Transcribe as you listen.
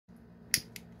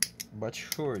but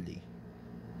surely.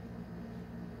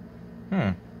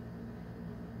 Hmm.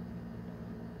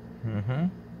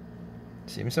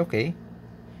 Seems okay.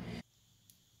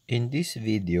 In this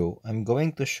video, I'm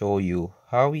going to show you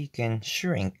how we can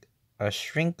shrink a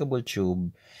shrinkable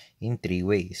tube in 3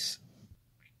 ways.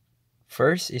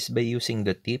 First is by using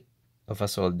the tip of a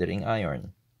soldering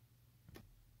iron.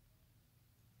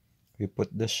 We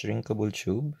put the shrinkable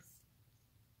tube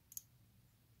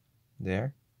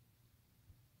there.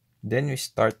 Then we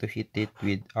start to hit it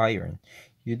with iron.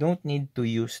 You don't need to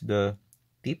use the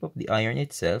tip of the iron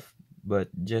itself, but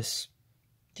just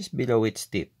below its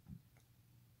tip.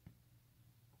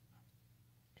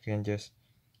 You can just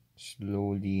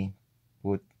slowly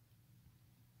put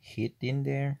heat in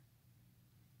there.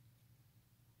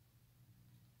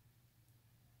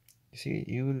 See,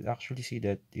 you will actually see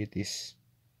that it is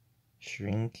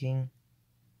shrinking.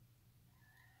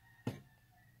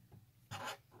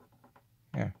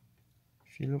 Yeah,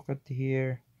 if you look at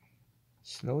here,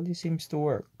 slowly seems to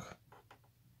work.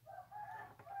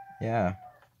 Yeah.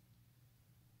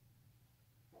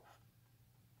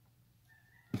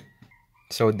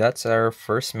 So that's our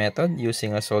first method,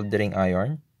 using a soldering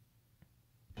iron.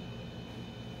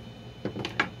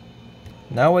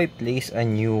 Now I place a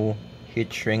new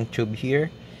heat shrink tube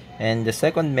here, and the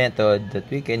second method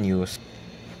that we can use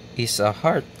is a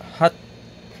hot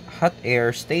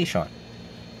air station.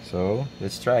 So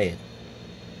let's try it.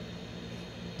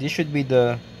 This should be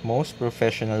the most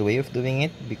professional way of doing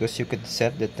it, because you could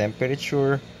set the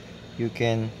temperature, you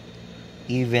can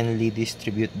evenly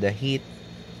distribute the heat.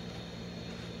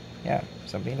 Yeah,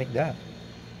 something like that.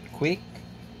 Quick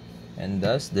and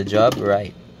does the job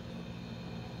right.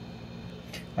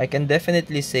 I can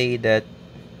definitely say that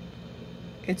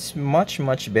it's much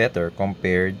better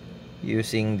compared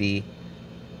using the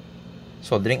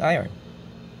soldering iron.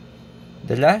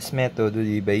 The last method would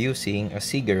be by using a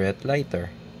cigarette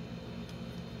lighter.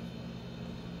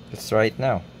 Let's try it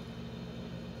now.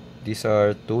 These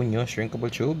are 2 new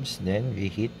shrinkable tubes. Then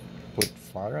we put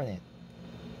fire on it.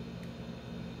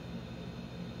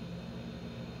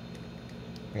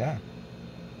 Yeah.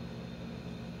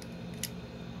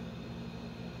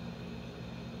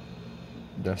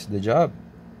 Does the job.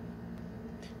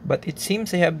 But it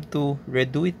seems I have to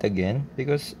redo it again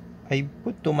because I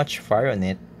put too much fire on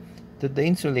it that the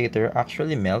insulator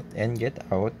actually melt and get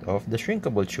out of the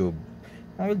shrinkable tube.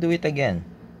 I will do it again.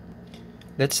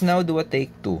 Let's now do a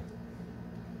take 2.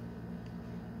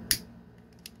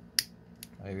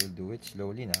 I will do it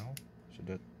slowly now so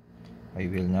that I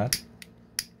will not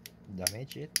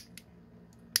damage it.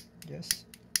 Just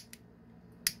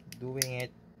doing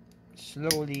it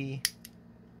slowly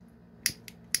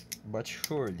but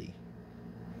surely.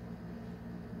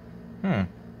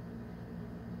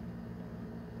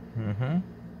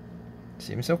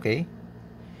 Seems okay.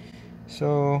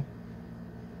 So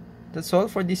that's all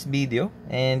for this video,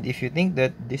 and if you think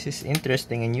that this is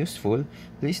interesting and useful,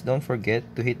 please don't forget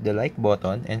to hit the like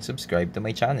button and subscribe to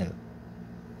my channel.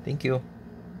 Thank you.